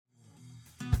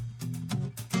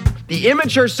The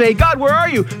immature say, God, where are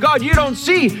you? God, you don't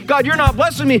see. God, you're not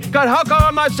blessing me. God, how come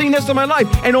I'm not seeing this in my life?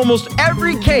 And almost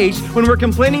every case, when we're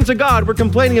complaining to God, we're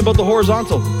complaining about the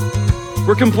horizontal.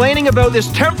 We're complaining about this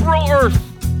temporal earth.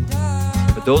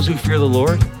 But those who fear the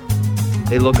Lord,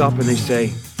 they look up and they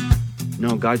say,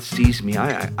 no, God sees me.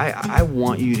 I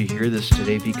want you to hear this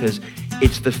today because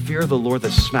it's the fear of the Lord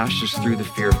that smashes through the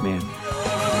fear of man.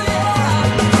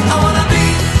 I want to be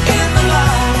in the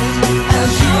light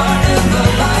as you are in the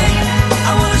light.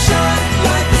 I want to shine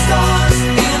like the stars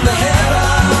in the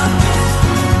heaven.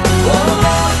 Oh,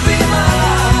 Lord, be my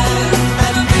light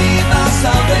and be my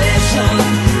salvation.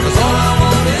 'Cause all I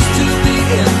want is to be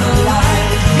in the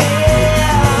light.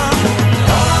 Yeah.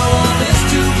 All I want is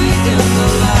to be in the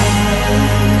light.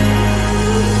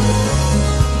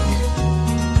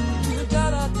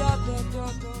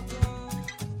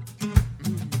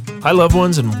 Hi, loved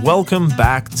ones, and welcome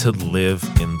back to Live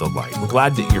in the Light. We're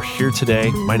glad that you're here today.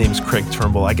 My name is Craig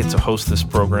Turnbull. I get to host this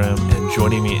program, and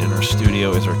joining me in our studio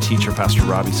is our teacher, Pastor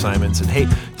Robbie Simons. And hey,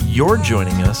 you're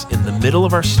joining us in the middle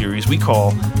of our series we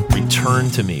call Return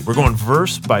to Me. We're going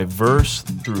verse by verse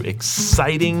through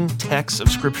exciting texts of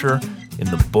Scripture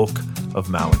in the book of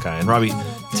Malachi. And Robbie,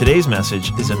 today's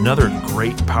message is another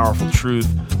great, powerful truth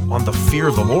on the fear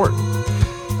of the Lord.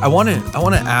 I want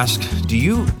to ask, do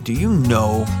you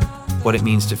know what it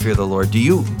means to fear the Lord? Do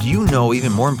you know,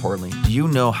 even more importantly, do you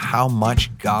know how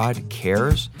much God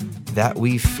cares that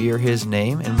we fear his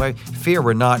name? And by fear,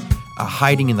 we're not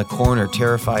hiding in the corner,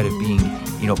 terrified of being,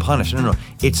 punished. No.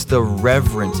 It's the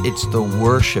reverence, it's the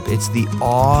worship, it's the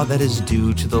awe that is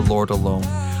due to the Lord alone.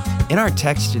 In our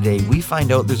text today, we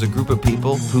find out there's a group of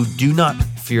people who do not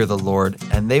fear the Lord,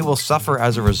 and they will suffer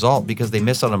as a result because they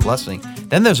miss out on blessing.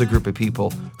 Then there's a group of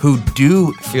people who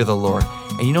do fear the Lord.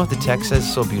 And you know what the text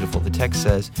says? So beautiful. The text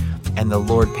says, and the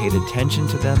Lord paid attention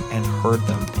to them and heard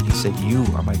them. And he said, you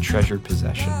are my treasured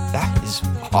possession. That is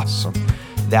awesome.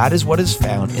 That is what is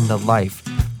found in the life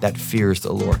that fears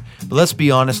the Lord. But let's be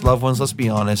honest, loved ones, let's be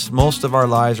honest. Most of our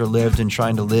lives are lived in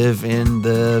trying to live in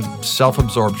the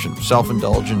self-absorption,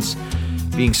 self-indulgence,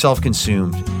 being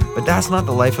self-consumed. But that's not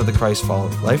the life of the Christ follower.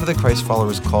 The life of the Christ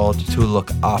follower is called to look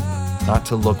up, not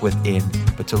to look within,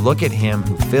 but to look at him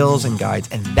who fills and guides.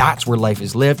 And that's where life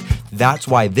is lived. That's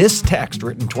why this text,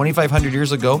 written 2,500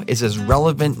 years ago, is as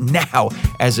relevant now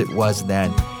as it was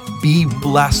then. Be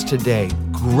blessed today.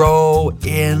 Grow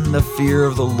in the fear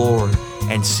of the Lord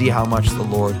and see how much the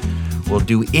Lord will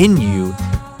do in you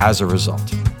as a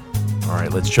result. All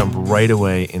right, let's jump right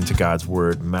away into God's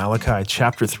Word. Malachi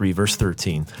chapter 3, verse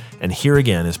 13. And here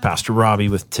again is Pastor Robbie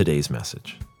with today's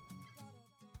message.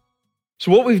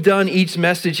 So what we've done each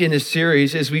message in this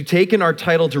series is we've taken our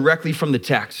title directly from the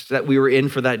text that we were in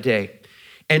for that day.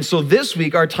 And so this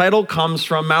week, our title comes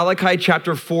from Malachi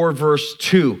chapter 4, verse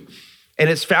 2. And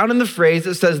it's found in the phrase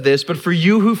that says this, but for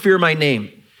you who fear my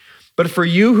name. But for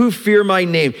you who fear my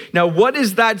name. Now, what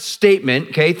is that statement?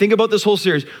 Okay, think about this whole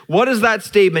series. What is that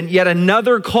statement? Yet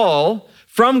another call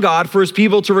from God for his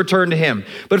people to return to him.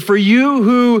 But for you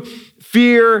who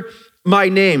fear my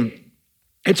name.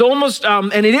 It's almost,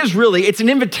 and it is really, it's an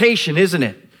invitation, isn't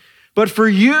it? But for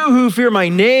you who fear my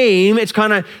name, it's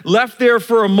kind of left there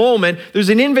for a moment. There's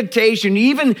an invitation. You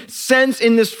even sense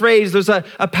in this phrase, there's a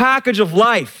package of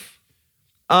life,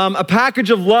 a package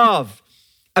of love,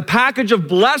 a package of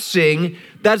blessing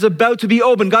that's about to be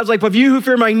opened. God's like, but if you who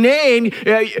fear my name,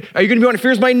 are you going to be one who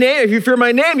fears my name? If you fear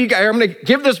my name, I'm going to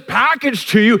give this package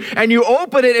to you, and you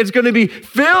open it, it's going to be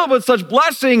filled with such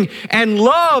blessing and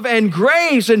love and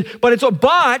grace. But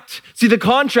see the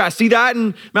contrast, see that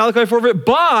in Malachi 4,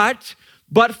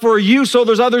 but for you, so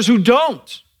there's others who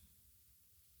don't.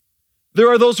 There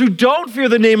are those who don't fear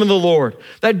the name of the Lord,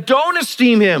 that don't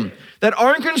esteem him, that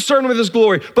aren't concerned with his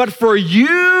glory. But for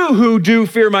you who do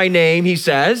fear my name, he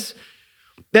says,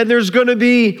 then there's going to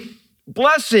be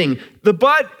blessing. The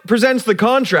but presents the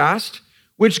contrast,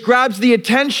 which grabs the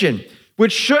attention,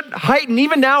 which should heighten,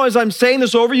 even now as I'm saying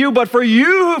this over you, but for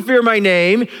you who fear my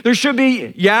name, there should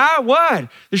be, There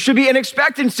should be an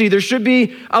expectancy. There should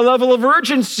be a level of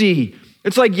urgency.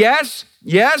 It's like, yes,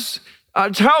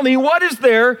 tell me, what is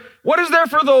there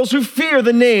for those who fear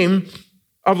the name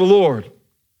of the Lord?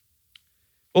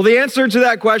 Well, the answer to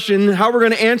that question, how we're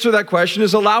going to answer that question,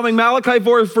 is allowing Malachi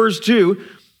 4, verse 2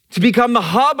 to become the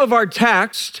hub of our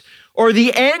text, or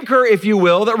the anchor, if you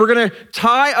will, that we're going to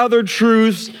tie other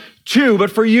truths to. But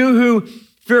for you who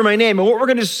fear my name. And what we're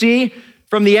going to see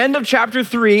from the end of chapter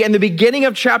 3 and the beginning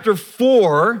of chapter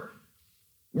 4,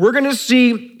 we're going to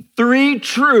see three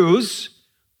truths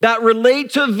that relate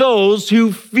to those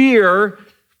who fear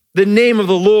the name of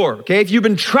the Lord. Okay, if you've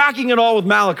been tracking it all with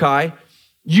Malachi,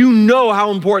 you know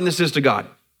how important this is to God.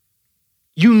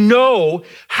 You know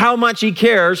how much he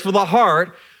cares for the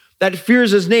heart that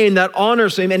fears his name, that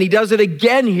honors him. And he does it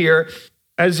again here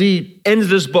as he ends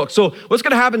this book. So what's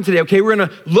going to happen today? Okay, we're going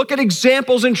to look at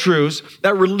examples and truths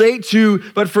that relate to,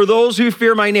 but for those who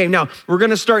fear my name. Now, we're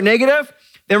going to start negative,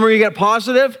 then we're going to get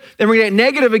positive, then we're going to get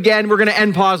negative again, we're going to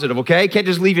end positive, okay? Can't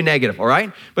just leave you negative, all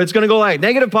right? But it's going to go like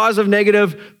negative,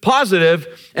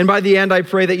 positive, and by the end, I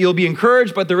pray that you'll be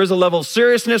encouraged, but there is a level of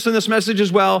seriousness in this message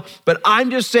as well. But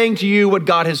I'm just saying to you what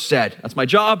God has said. That's my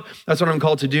job. That's what I'm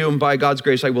called to do, and by God's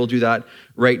grace, I will do that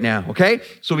right now, okay?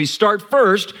 So we start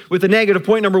first with the negative.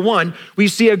 Point number one, we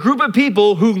see a group of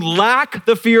people who lack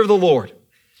the fear of the Lord.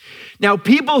 Now,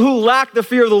 people who lack the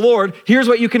fear of the Lord, here's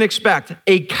what you can expect: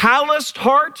 a calloused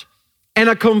heart and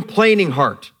a complaining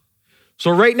heart. So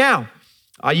right now,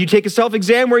 you take a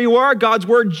self-exam where you are. God's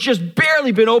word just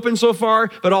barely been open so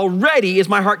far, but already is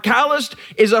my heart calloused?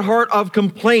 Is a heart of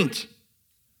complaint?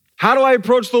 How do I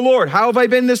approach the Lord? How have I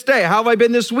been this day? How have I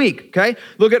been this week? Okay,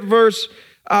 look at verse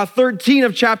 13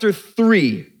 of chapter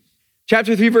 3.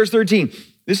 Chapter 3, verse 13.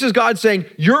 This is God saying,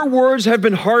 your words have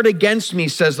been hard against me,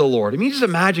 says the Lord. I mean, just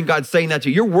imagine God saying that to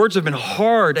you. Your words have been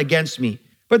hard against me.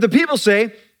 But the people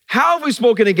say, how have we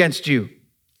spoken against you?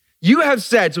 You have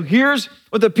said. So here's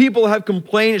what the people have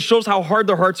complained. It shows how hard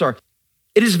their hearts are.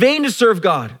 It is vain to serve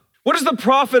God. What is the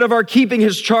profit of our keeping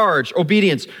his charge,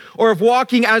 obedience, or of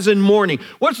walking as in mourning?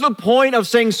 What's the point of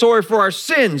saying sorry for our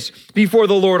sins before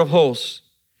the Lord of hosts?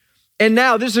 And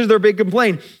now, this is their big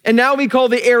complaint. And now we call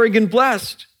the arrogant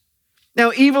blessed.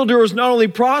 Now, evildoers not only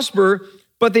prosper,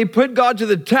 but they put God to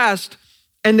the test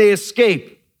and they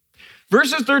escape.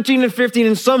 Verses 13 and 15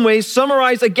 in some ways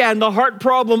summarize again the heart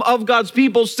problem of God's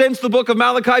people since the book of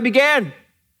Malachi began.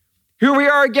 Here we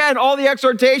are again, all the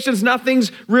exhortations,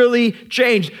 nothing's really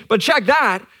changed. But check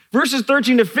that, verses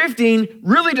 13 to 15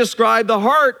 really describe the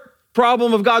heart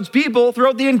problem of God's people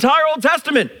throughout the entire Old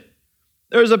Testament.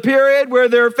 There's a period where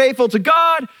they're faithful to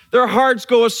God, their hearts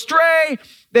go astray,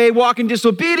 they walk in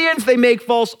disobedience, they make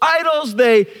false idols,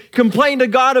 they complain to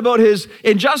God about his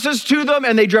injustice to them,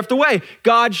 and they drift away.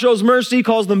 God shows mercy,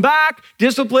 calls them back,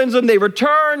 disciplines them, they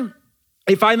return,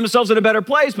 they find themselves in a better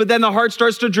place, but then the heart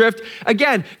starts to drift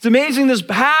again. It's amazing, this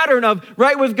pattern of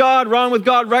right with God, wrong with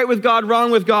God, right with God,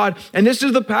 wrong with God, and this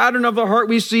is the pattern of the heart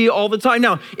we see all the time.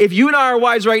 Now, if you and I are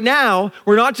wise right now,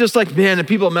 we're not just like, man, the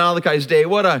people of Malachi's day,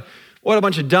 what a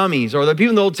bunch of dummies. Or the people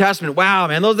in the Old Testament, wow,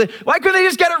 man, why couldn't they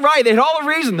just get it right? They had all the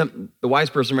reason. The wise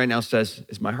person right now says,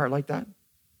 is my heart like that?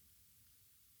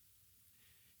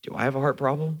 Do I have a heart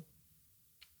problem?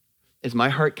 Is my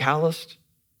heart calloused?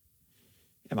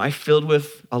 Am I filled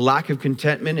with a lack of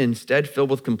contentment, instead filled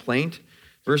with complaint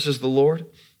versus the Lord?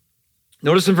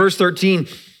 Notice in verse 13,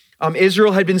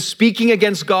 Israel had been speaking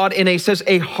against God in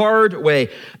a hard way.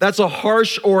 That's a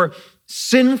harsh or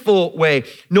sinful way.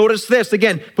 Notice this,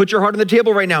 again, put your heart on the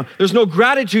table right now. There's no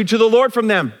gratitude to the Lord from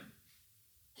them.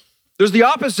 There's the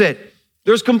opposite.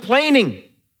 There's complaining.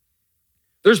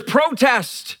 There's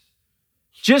protest.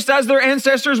 Just as their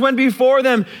ancestors went before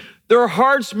them, their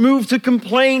hearts moved to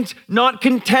complaint, not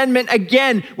contentment.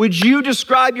 Again, would you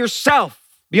describe yourself?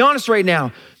 Be honest right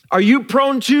now. Are you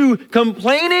prone to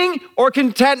complaining or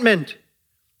contentment?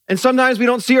 And sometimes we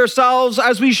don't see ourselves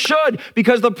as we should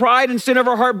because the pride and sin of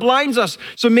our heart blinds us.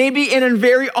 So maybe in a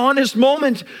very honest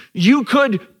moment, you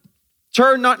could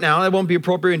turn, not now, that won't be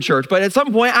appropriate in church, but at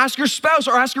some point ask your spouse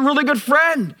or ask a really good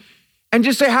friend and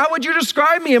just say, how would you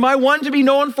describe me? Am I one to be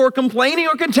known for complaining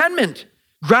or contentment?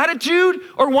 Gratitude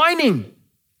or whining?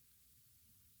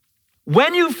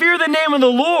 When you fear the name of the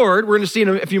Lord, we're going to see in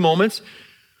a few moments,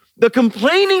 the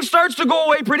complaining starts to go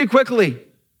away pretty quickly.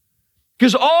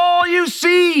 Because all you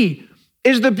see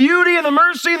is the beauty and the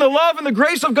mercy and the love and the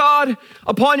grace of God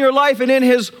upon your life and in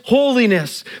his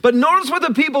holiness. But notice what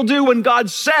the people do when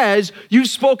God says, you've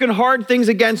spoken hard things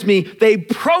against me. They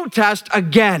protest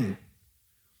again.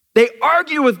 They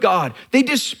argue with God. They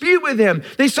dispute with him.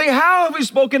 They say, how have we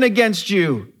spoken against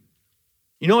you?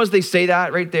 You know, as they say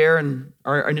that right there in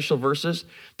our initial verses,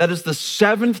 that is the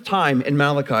 7th time in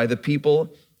Malachi the people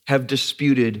have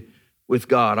disputed with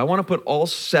God. I want to put all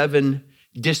 7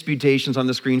 disputations on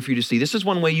the screen for you to see. This is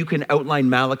one way you can outline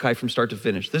Malachi from start to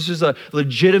finish. This is a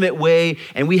legitimate way,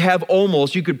 and we have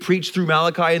almost, you could preach through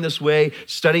Malachi in this way,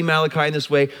 study Malachi in this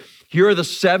way. Here are the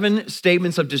 7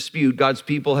 statements of dispute God's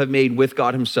people have made with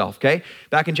God himself, okay?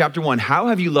 Back in chapter 1, how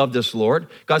have you loved us, Lord?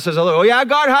 God says, oh yeah,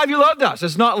 God, how have you loved us?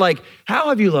 It's not like, how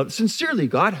have you loved us? Sincerely,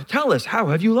 God, tell us, how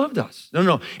have you loved us?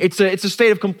 No. It's a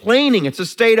state of complaining. It's a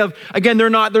state of, again, they're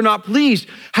not pleased.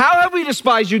 How have we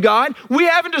despised you, God? We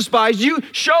haven't despised you.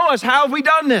 Show us, how have we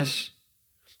done this?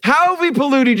 How have we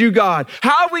polluted you, God?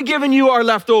 How have we given you our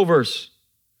leftovers?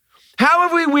 How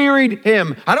have we wearied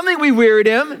him? I don't think we wearied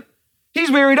him. He's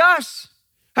wearied us.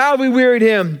 How have we wearied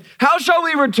him? How shall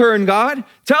we return, God?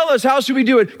 Tell us, how should we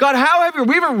do it? God,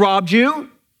 we haven't robbed you.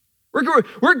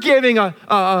 We're giving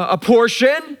a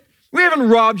portion. We haven't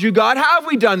robbed you, God. How have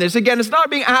we done this? Again, it's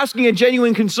not asking a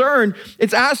genuine concern.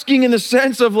 It's asking in the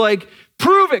sense of like,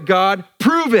 prove it, God,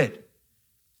 prove it.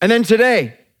 And then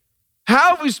today,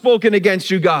 how have we spoken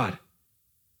against you, God?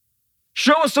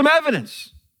 Show us some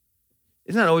evidence.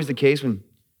 Isn't that always the case when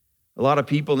a lot of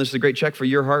people, and this is a great check for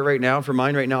your heart right now, for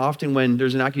mine right now, often when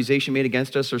there's an accusation made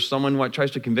against us or someone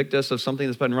tries to convict us of something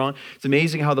that's been wrong, it's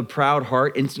amazing how the proud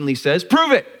heart instantly says,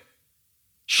 prove it.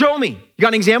 Show me. You got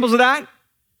any examples of that?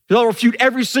 Because I'll refute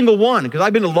every single one because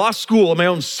I've been to law school of my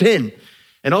own sin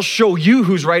and I'll show you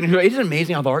who's right and who. Isn't it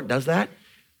amazing how the heart does that?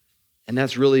 And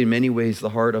that's really in many ways the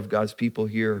heart of God's people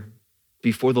here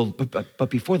before the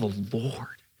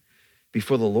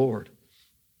Lord.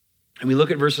 And we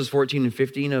look at verses 14 and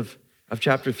 15 of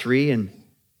chapter 3, and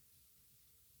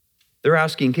they're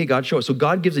asking, okay, God, show us. So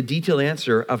God gives a detailed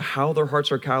answer of how their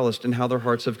hearts are calloused and how their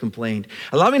hearts have complained.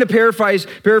 Allow me to paraphrase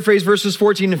verses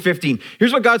 14 and 15.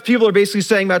 Here's what God's people are basically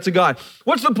saying back to God.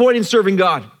 What's the point in serving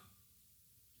God?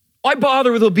 Why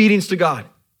bother with obedience to God?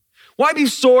 Why be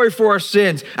sorry for our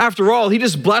sins? After all, he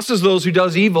just blesses those who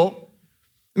does evil.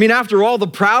 I mean, after all, the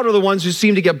proud are the ones who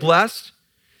seem to get blessed.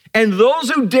 And those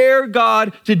who dare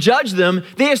God to judge them,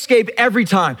 they escape every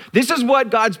time. This is what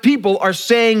God's people are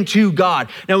saying to God.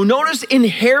 Now, notice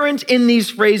inherent in these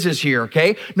phrases here,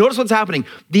 okay? Notice what's happening.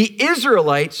 The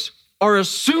Israelites are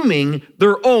assuming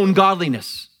their own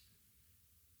godliness.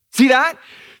 See that?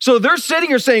 So they're sitting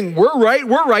here saying, we're right,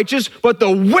 we're righteous, but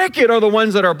the wicked are the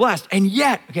ones that are blessed. And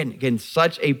yet, again,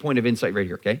 such a point of insight right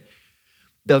here, okay?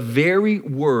 The very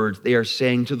words they are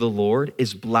saying to the Lord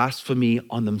is blasphemy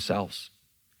on themselves.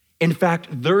 In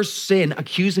fact, their sin,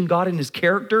 accusing God in his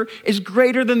character, is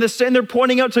greater than the sin they're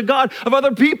pointing out to God of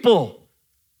other people.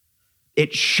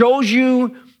 It shows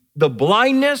you the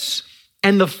blindness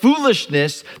and the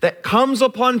foolishness that comes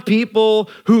upon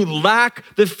people who lack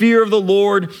the fear of the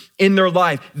Lord in their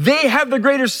life. They have the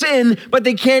greater sin, but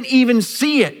they can't even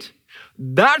see it.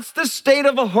 That's the state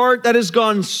of a heart that has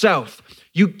gone south.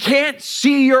 You can't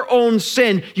see your own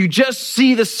sin. You just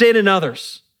see the sin in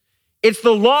others. It's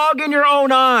the log in your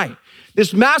own eye.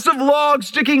 This massive log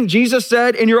sticking, Jesus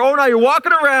said, in your own eye. You're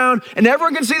walking around and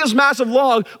everyone can see this massive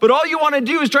log, but all you want to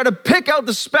do is try to pick out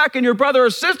the speck in your brother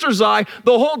or sister's eye.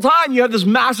 The whole time you have this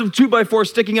massive 2x4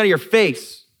 sticking out of your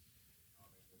face.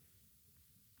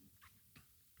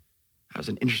 That was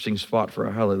an interesting spot for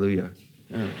a hallelujah.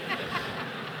 Yeah.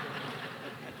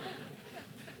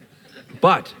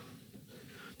 But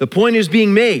the point is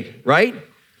being made, right?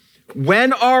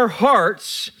 When our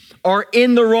hearts are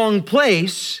in the wrong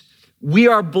place, we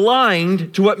are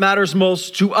blind to what matters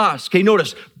most to us. Okay,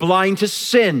 notice, blind to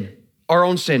sin, our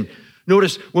own sin.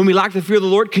 Notice, when we lack the fear of the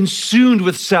Lord, consumed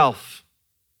with self.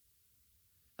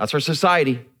 That's our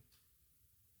society.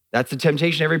 That's the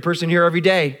temptation every person here every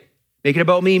day. Make it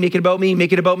about me, make it about me,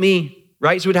 make it about me.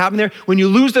 Right? So what happened there? When you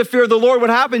lose the fear of the Lord,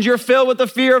 what happens? You're filled with the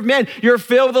fear of men. You're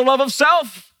filled with the love of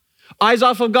self. Eyes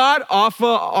off of God,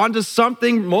 onto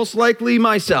something, most likely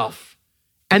myself.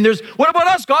 And there's, what about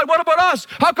us, God? What about us?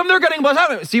 How come they're getting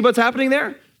blessed? See what's happening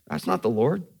there? That's not the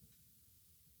Lord.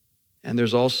 And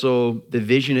there's also the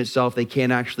vision itself. They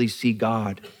can't actually see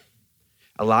God.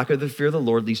 A lack of the fear of the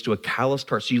Lord leads to a calloused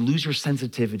heart. So you lose your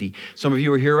sensitivity. Some of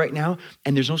you are here right now,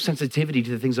 and there's no sensitivity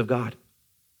to the things of God.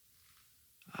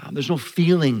 There's no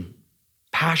feeling,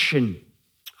 passion,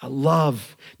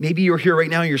 love. Maybe you're here right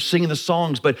now and you're singing the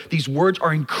songs, but these words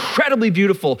are incredibly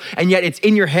beautiful, and yet it's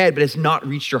in your head, but it's not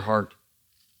reached your heart.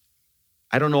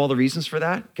 I don't know all the reasons for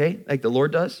that, okay, like the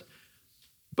Lord does,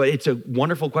 but it's a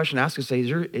wonderful question to ask and say,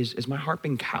 is my heart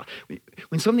being callous?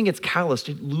 When something gets calloused,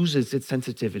 it loses its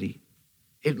sensitivity.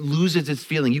 It loses its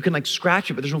feeling. You can like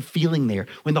scratch it, but there's no feeling there.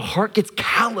 When the heart gets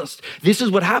calloused, this is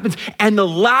what happens. And the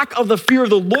lack of the fear of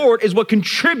the Lord is what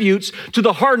contributes to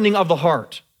the hardening of the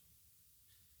heart.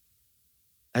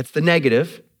 That's the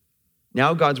negative.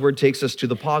 Now God's word takes us to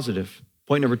the positive.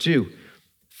 Point number 2,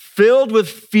 filled with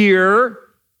fear,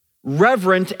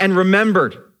 reverent and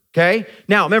remembered, okay?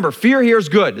 Now, remember, fear here is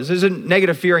good. This isn't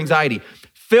negative fear, anxiety.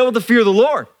 Filled with the fear of the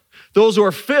Lord. Those who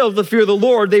are filled with the fear of the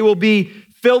Lord, they will be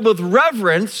filled with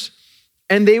reverence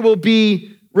and they will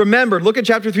be remembered. Look at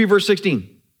chapter 3, verse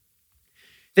 16.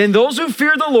 Then those who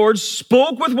feared the Lord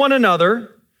spoke with one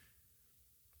another.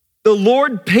 The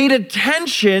Lord paid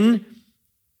attention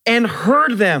and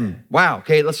heard them. Wow,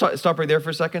 okay, let's stop right there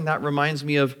for a second. That reminds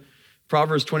me of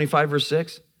Proverbs 25, verse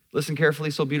 6. Listen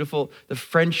carefully, so beautiful. The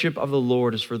friendship of the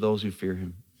Lord is for those who fear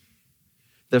him.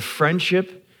 The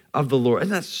friendship of the Lord.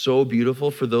 Isn't that so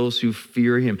beautiful for those who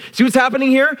fear him? See what's happening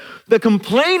here? The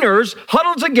complainers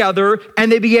huddled together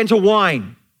and they began to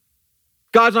whine.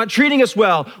 God's not treating us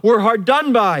well. We're hard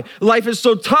done by. Life is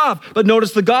so tough. But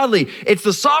notice the godly. It's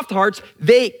the soft hearts.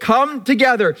 They come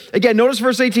together. Again, notice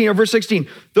verse 18 or verse 16.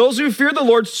 Those who fear the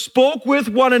Lord spoke with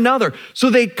one another. So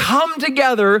they come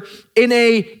together in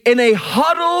a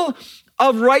huddle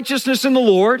of righteousness in the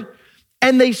Lord,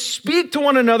 and they speak to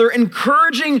one another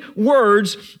encouraging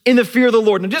words in the fear of the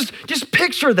Lord. Now just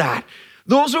picture that.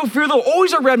 Those who fear the Lord,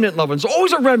 always a remnant, loved ones,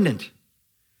 always a remnant.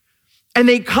 And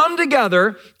they come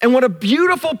together, and what a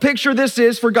beautiful picture this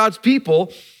is for God's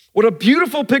people. What a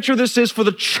beautiful picture this is for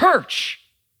the church.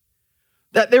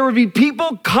 That there would be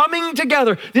people coming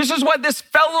together. This is what this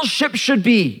fellowship should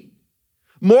be.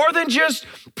 More than just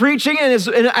preaching, and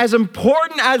as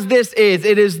important as this is,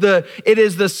 it is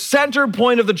the center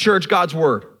point of the church, God's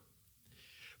word.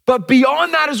 But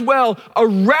beyond that as well,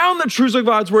 around the truths of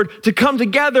God's word, to come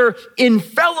together in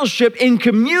fellowship, in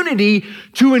community,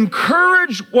 to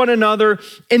encourage one another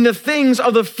in the things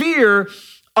of the fear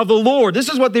of the Lord. This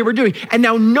is what they were doing. And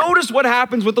now notice what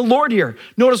happens with the Lord here.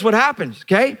 Notice what happens,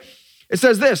 okay? It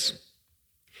says this.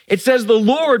 It says the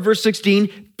Lord, verse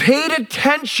 16, paid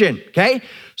attention, okay?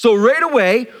 So right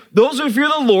away, those who fear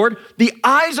the Lord, the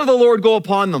eyes of the Lord go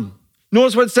upon them.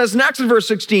 Notice what it says next in verse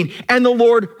 16, and the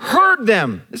Lord heard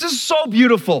them. This is so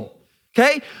beautiful,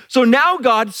 okay? So now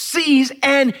God sees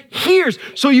and hears.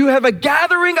 So you have a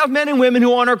gathering of men and women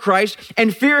who honor Christ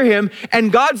and fear him, and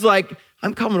God's like,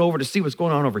 I'm coming over to see what's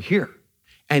going on over here.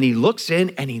 And he looks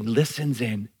in and he listens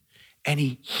in and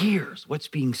he hears what's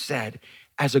being said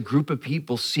as a group of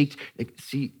people see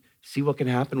what can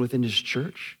happen within his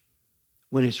church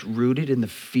when it's rooted in the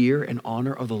fear and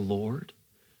honor of the Lord.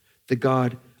 The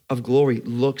God of glory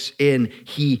looks in,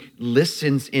 he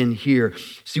listens in here.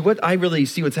 See what I really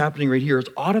see what's happening right here is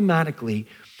automatically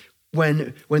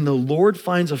when the Lord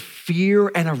finds a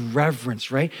fear and a reverence,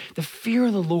 right? The fear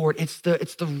of the Lord, it's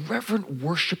the reverent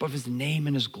worship of his name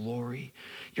and his glory.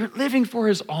 You're living for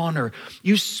his honor.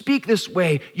 You speak this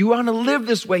way. You want to live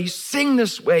this way. You sing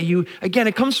this way. Again,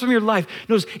 it comes from your life.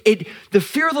 Notice the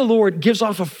fear of the Lord gives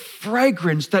off a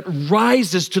fragrance that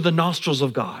rises to the nostrils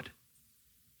of God.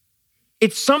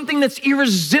 It's something that's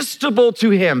irresistible to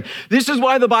him. This is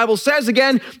why the Bible says,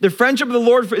 again, the friendship of the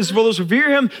Lord is for those who fear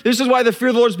him. This is why the fear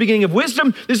of the Lord is the beginning of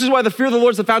wisdom. This is why the fear of the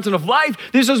Lord is the fountain of life.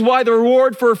 This is why the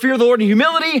reward for fear of the Lord and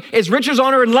humility is riches,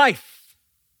 honor, and life.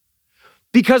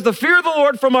 Because the fear of the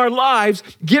Lord from our lives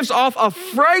gives off a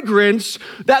fragrance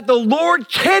that the Lord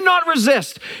cannot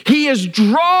resist. He is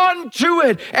drawn to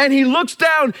it, and he looks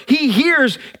down, he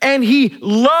hears, and he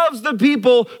loves the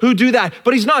people who do that.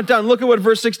 But he's not done. Look at what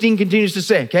verse 16 continues to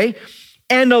say, okay?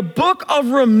 And a book of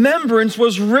remembrance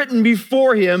was written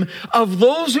before him of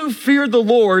those who feared the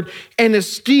Lord and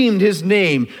esteemed his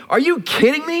name. Are you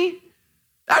kidding me?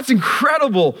 That's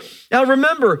incredible. Now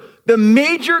remember, the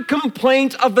major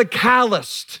complaint of the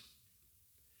calloused.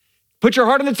 Put your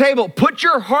heart on the table. Put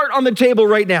your heart on the table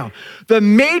right now. The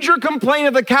major complaint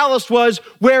of the calloused was,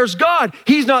 where's God?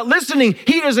 He's not listening.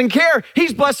 He doesn't care.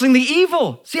 He's blessing the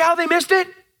evil. See how they missed it?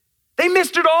 They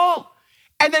missed it all.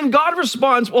 And then God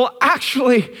responds, well,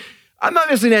 actually, I'm not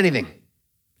missing anything.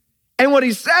 And what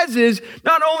he says is,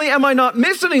 not only am I not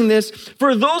missing this,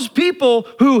 for those people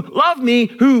who love me,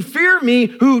 who fear me,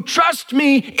 who trust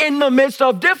me in the midst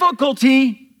of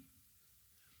difficulty,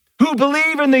 who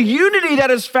believe in the unity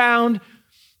that is found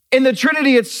in the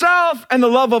Trinity itself and the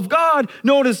love of God,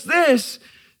 notice this,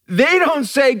 they don't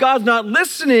say God's not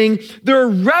listening. Their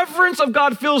reverence of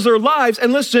God fills their lives.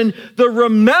 And listen, the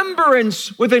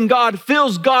remembrance within God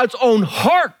fills God's own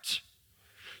heart.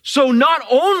 So not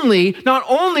only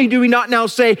do we not now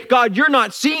say, God, you're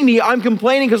not seeing me, I'm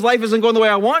complaining because life isn't going the way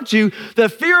I want to, the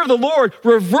fear of the Lord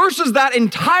reverses that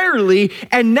entirely,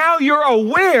 and now you're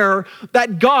aware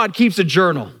that God keeps a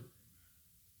journal. Do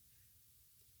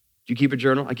you keep a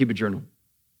journal? I keep a journal.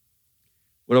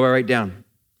 What do I write down?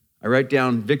 I write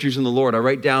down victories in the Lord. I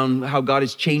write down how God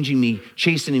is changing me,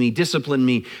 chastening me, disciplining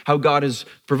me, how God is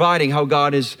providing, how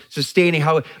God is sustaining,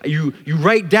 how you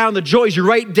write down the joys, you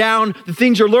write down the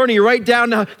things you're learning, you write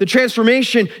down the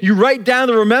transformation, you write down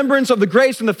the remembrance of the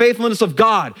grace and the faithfulness of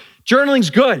God. Journaling's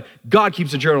good. God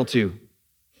keeps a journal too.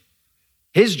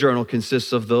 His journal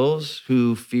consists of those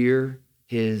who fear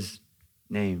his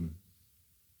name.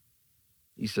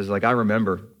 He says, like, I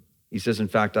remember. He says, in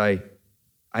fact, I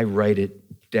write it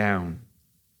down.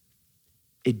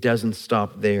 It doesn't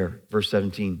stop there. Verse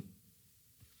 17.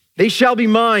 They shall be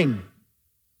mine.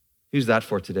 Who's that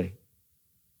for today?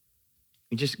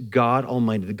 And just God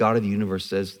Almighty, the God of the universe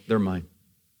says, they're mine.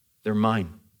 They're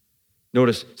mine.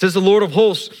 Notice, it says the Lord of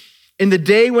hosts, in the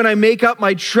day when I make up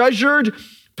my treasured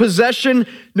possession.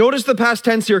 Notice the past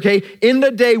tense here, okay? In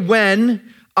the day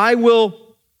when I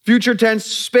will, future tense,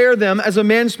 spare them as a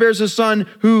man spares his son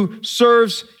who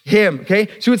serves him, okay?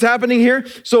 See what's happening here?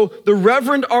 So the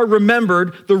reverent are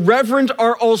remembered. The reverent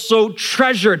are also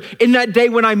treasured in that day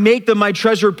when I make them my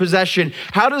treasured possession.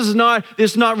 How does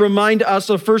this not remind us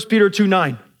of 1 Peter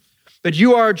 2:9? That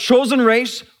you are a chosen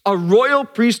race, a royal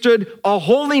priesthood, a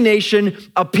holy nation,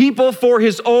 a people for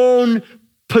his own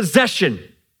possession.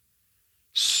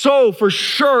 So for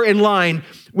sure in line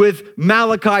with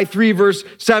Malachi 3 verse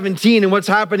 17 and what's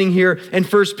happening here in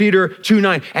 1 Peter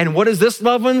 2:9. And what is this,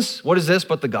 loved ones? What is this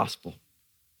but the gospel?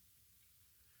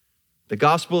 The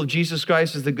gospel of Jesus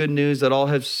Christ is the good news that all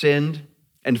have sinned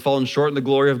and fallen short in the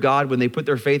glory of God. When they put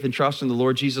their faith and trust in the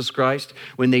Lord Jesus Christ,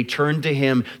 when they turn to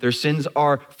him, their sins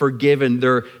are forgiven.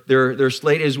 Their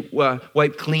slate is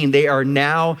wiped clean. They are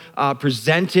now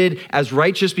presented as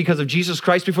righteous because of Jesus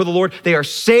Christ before the Lord. They are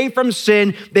saved from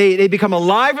sin. They become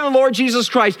alive in the Lord Jesus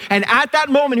Christ. And at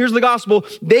that moment, here's the gospel,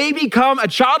 they become a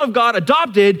child of God,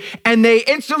 adopted, and they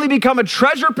instantly become a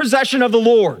treasured possession of the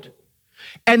Lord.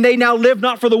 And they now live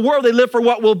not for the world, they live for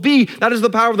what will be. That is the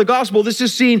power of the gospel. This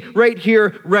is seen right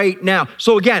here, right now.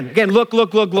 So again, look.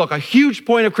 A huge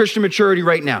point of Christian maturity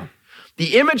right now.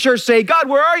 The immature say, God,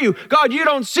 where are you? God, you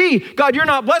don't see. God, you're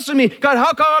not blessing me. God,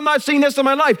 how come I'm not seeing this in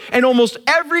my life? And almost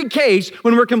every case,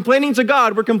 when we're complaining to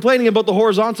God, we're complaining about the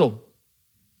horizontal.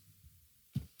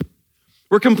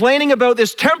 We're complaining about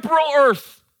this temporal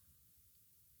earth.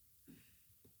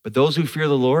 But those who fear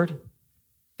the Lord,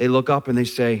 they look up and they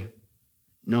say,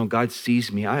 no, God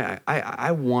sees me.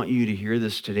 I want you to hear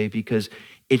this today because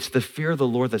it's the fear of the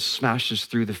Lord that smashes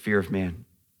through the fear of man.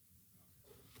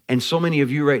 And so many of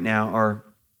you right now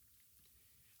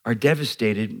are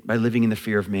devastated by living in the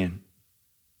fear of man.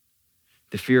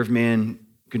 The fear of man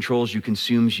controls you,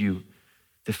 consumes you.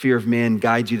 The fear of man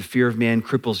guides you. The fear of man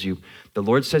cripples you. The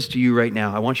Lord says to you right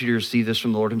now, I want you to receive this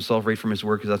from the Lord himself, right from his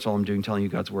word, because that's all I'm doing, telling you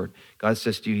God's word. God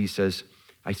says to you, he says,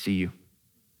 I see you.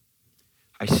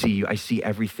 I see you. I see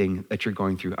everything that you're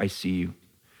going through. I see you.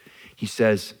 He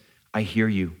says, I hear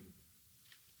you.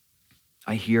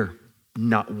 I hear.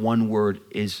 Not one word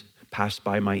is passed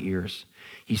by my ears.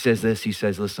 He says this. He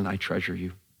says, listen, I treasure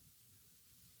you.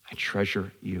 I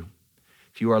treasure you.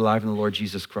 If you are alive in the Lord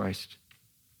Jesus Christ,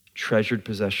 treasured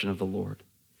possession of the Lord.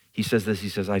 He says this. He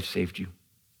says, I've saved you.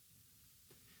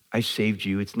 I saved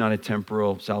you. It's not a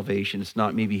temporal salvation. It's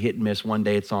not maybe hit and miss. One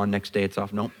day it's on, next day it's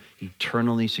off. No,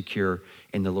 eternally secure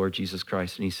in the Lord Jesus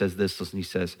Christ. And he says this, listen, he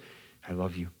says, I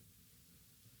love you.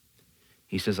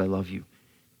 He says, I love you.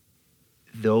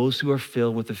 Those who are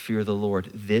filled with the fear of the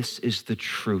Lord, this is the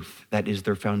truth that is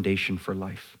their foundation for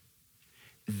life.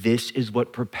 This is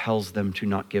what propels them to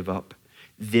not give up.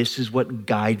 This is what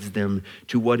guides them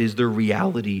to what is their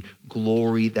reality,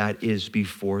 glory that is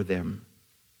before them.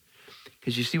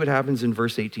 Because you see what happens in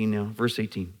verse 18 now. Verse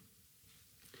 18.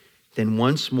 Then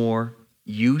once more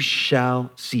you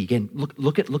shall see. Again,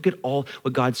 look at all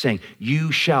what God's saying.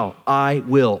 You shall, I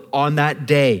will, on that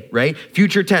day, right?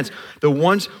 Future tense.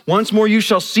 Once more you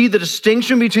shall see the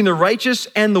distinction between the righteous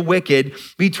and the wicked,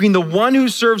 between the one who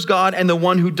serves God and the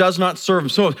one who does not serve him.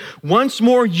 So once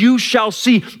more you shall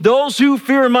see. Those who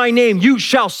fear my name, you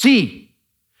shall see.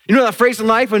 You know that phrase in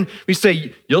life when we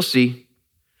say, you'll see.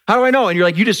 How do I know? And you're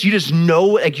like, you just know,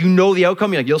 like you know the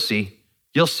outcome. You're like, you'll see.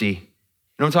 You'll see. You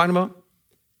know what I'm talking about?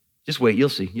 Just wait, you'll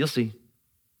see.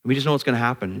 We just know what's going to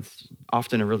happen. It's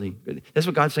often a really good. That's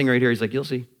what God's saying right here. He's like, you'll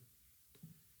see.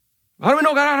 How do we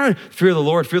know God? Fear the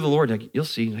Lord. Like, you'll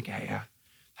see. Like, yeah,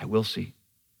 I will see.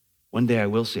 One day I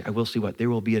will see. I will see what? There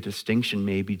will be a distinction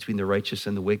made between the righteous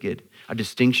and the wicked. A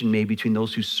distinction made between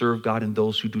those who serve God and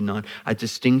those who do not. A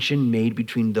distinction made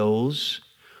between those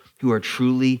who are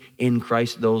truly in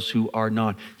Christ, those who are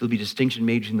not. There'll be distinction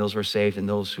made between those who are saved and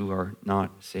those who are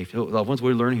not saved. Loved ones, what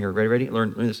do we learn here? Ready?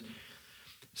 Learn this.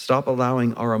 Stop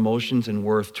allowing our emotions and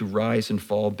worth to rise and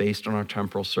fall based on our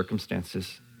temporal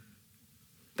circumstances.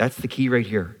 That's the key right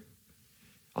here.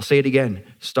 I'll say it again.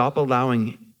 Stop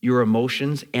allowing your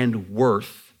emotions and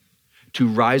worth to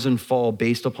rise and fall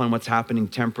based upon what's happening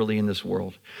temporally in this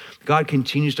world. God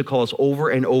continues to call us over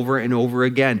and over and over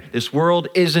again. This world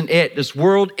isn't it. This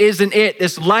world isn't it.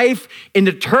 This life in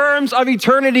the terms of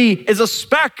eternity is a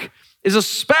speck,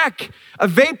 a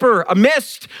vapor, a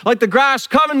mist, like the grass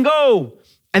come and go.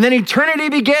 And then eternity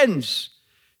begins.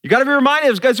 You got to be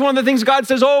reminded, that's one of the things God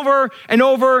says over and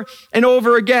over and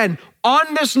over again.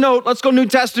 On this note, let's go New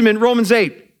Testament, Romans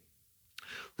 8.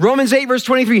 Romans 8, verse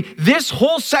 23. This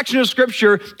whole section of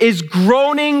scripture is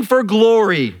groaning for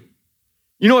glory.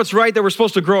 You know it's right that we're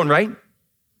supposed to groan, right?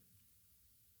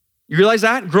 You realize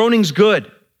that? Groaning's good.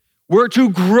 We're to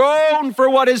groan for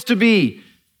what is to be.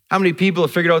 How many people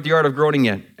have figured out the art of groaning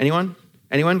yet? Anyone?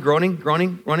 Anyone? Groaning?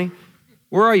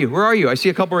 Where are you? I see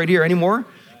a couple right here. Any more?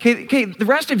 Okay, the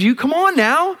rest of you, come on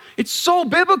now. It's so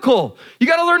biblical. You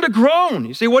got to learn to groan.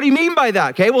 You say, what do you mean by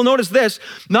that? Okay, well, notice this.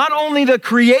 Not only the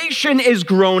creation is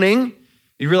groaning.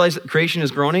 You realize that creation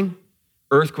is groaning?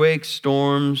 Earthquakes,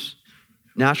 storms,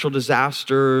 natural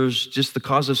disasters, just the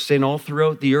cause of sin all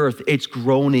throughout the earth. It's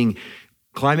groaning.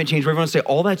 Climate change, everyone say,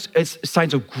 all that's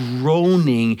signs of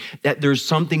groaning that there's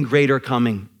something greater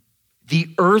coming. The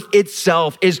earth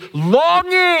itself is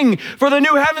longing for the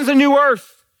new heavens and new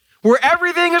earth, where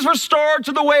everything is restored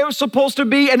to the way it was supposed to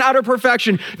be in utter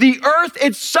perfection. The earth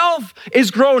itself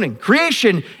is groaning.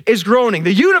 Creation is groaning.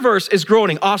 The universe is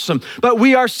groaning. Awesome. But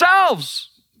we ourselves,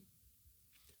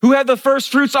 who have the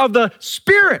first fruits of the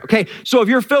Spirit. Okay, so if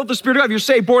you're filled with the Spirit of God, if you're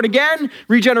saved, born again,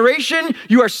 regeneration,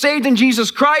 you are saved in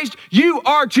Jesus Christ, you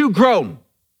are to groan.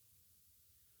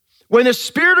 When the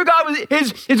Spirit of God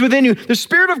is within you, the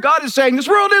Spirit of God is saying, this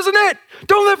world isn't it.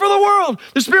 Don't live for the world.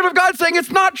 The Spirit of God is saying,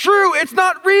 it's not true. It's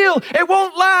not real. It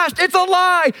won't last. It's a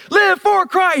lie. Live for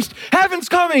Christ. Heaven's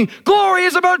coming. Glory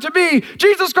is about to be.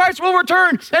 Jesus Christ will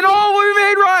return and all will be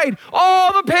made right.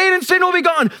 All the pain and sin will be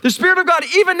gone. The Spirit of God,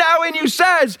 even now in you,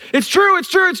 says, it's true,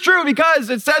 because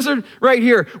it says it right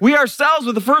here. We ourselves,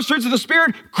 with the first fruits of the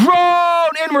Spirit,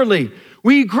 groan inwardly.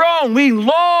 We groan, we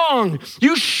long.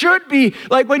 You should be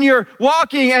like when you're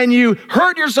walking and you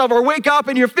hurt yourself or wake up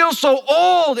and you feel so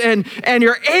old and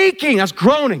you're aching. That's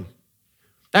groaning.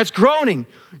 That's groaning.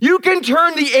 You can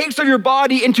turn the aches of your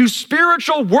body into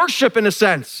spiritual worship in a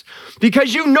sense,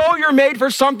 because you know you're made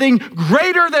for something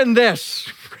greater than this.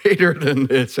 Greater than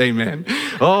this, amen.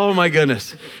 Oh my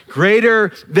goodness.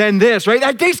 Greater than this, right?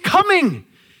 That day's coming.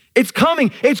 It's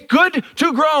coming. It's good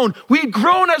to groan. We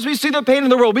groan as we see the pain in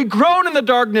the world. We groan in the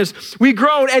darkness. We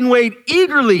groan and wait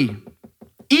eagerly.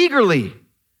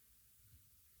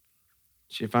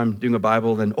 See, if I'm doing a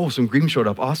Bible, then, some green showed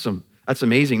up. Awesome. That's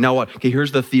amazing. Now what? Okay,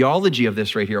 here's the theology of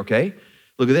this right here, okay?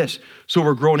 Look at this. So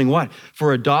we're groaning what?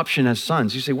 For adoption as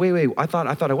sons. You say, wait, I thought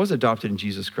I was adopted in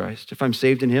Jesus Christ. If I'm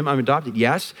saved in him, I'm adopted.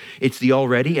 Yes, it's the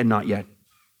already and not yet.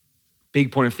 Big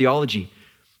point of theology.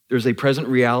 There's a present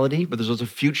reality, but there's also a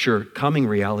future coming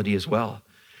reality as well.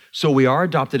 So we are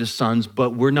adopted as sons,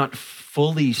 but we're not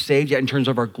fully saved yet in terms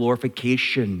of our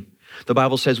glorification. The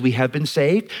Bible says we have been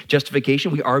saved,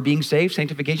 justification, we are being saved,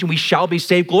 sanctification, we shall be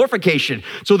saved, glorification.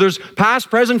 So there's past,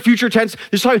 present, future tense,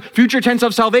 there's future tense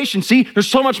of salvation. See, there's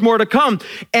so much more to come.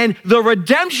 And the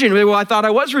redemption, well, I thought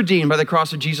I was redeemed by the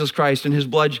cross of Jesus Christ and his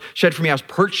blood shed for me. I was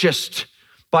purchased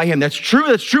by him. That's true,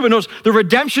 but notice the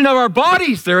redemption of our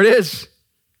bodies, there it is.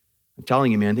 I'm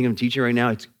telling you, man, I think I'm teaching right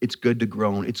now, it's good to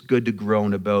groan. It's good to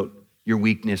groan about your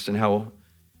weakness and how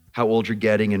old you're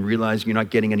getting and realizing you're not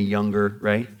getting any younger,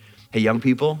 right? Hey, young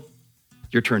people,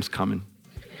 your turn's coming.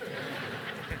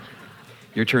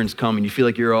 Your turn's coming. You feel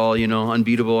like you're all,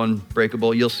 unbeatable,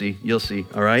 unbreakable. You'll see,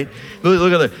 all right?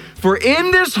 Look at that. For in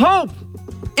this hope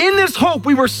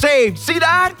we were saved. See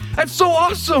that? That's so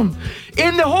awesome.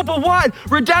 In the hope of what?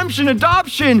 Redemption,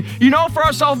 adoption, for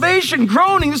our salvation,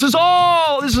 groaning. This is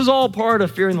all part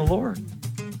of fearing the Lord.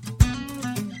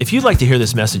 If you'd like to hear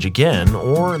this message again,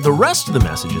 or the rest of the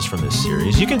messages from this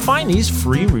series, you can find these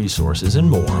free resources and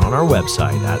more on our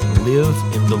website at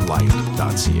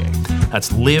liveinthelight.ca. That's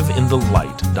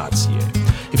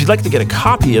liveinthelight.ca. If you'd like to get a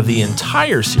copy of the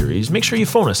entire series, make sure you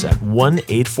phone us at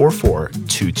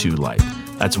 1-844-22-LIGHT.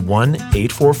 That's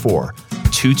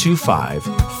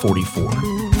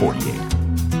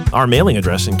 1-844-225-4448. Our mailing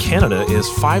address in Canada is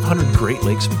 500 Great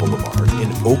Lakes Boulevard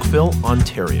in Oakville,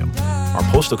 Ontario. Our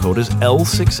postal code is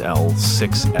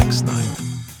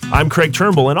L6L6X9. I'm Craig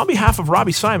Turnbull, and on behalf of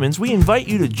Robbie Simons, we invite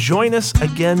you to join us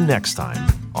again next time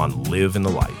on Live in the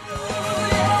Light.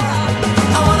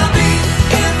 I wanna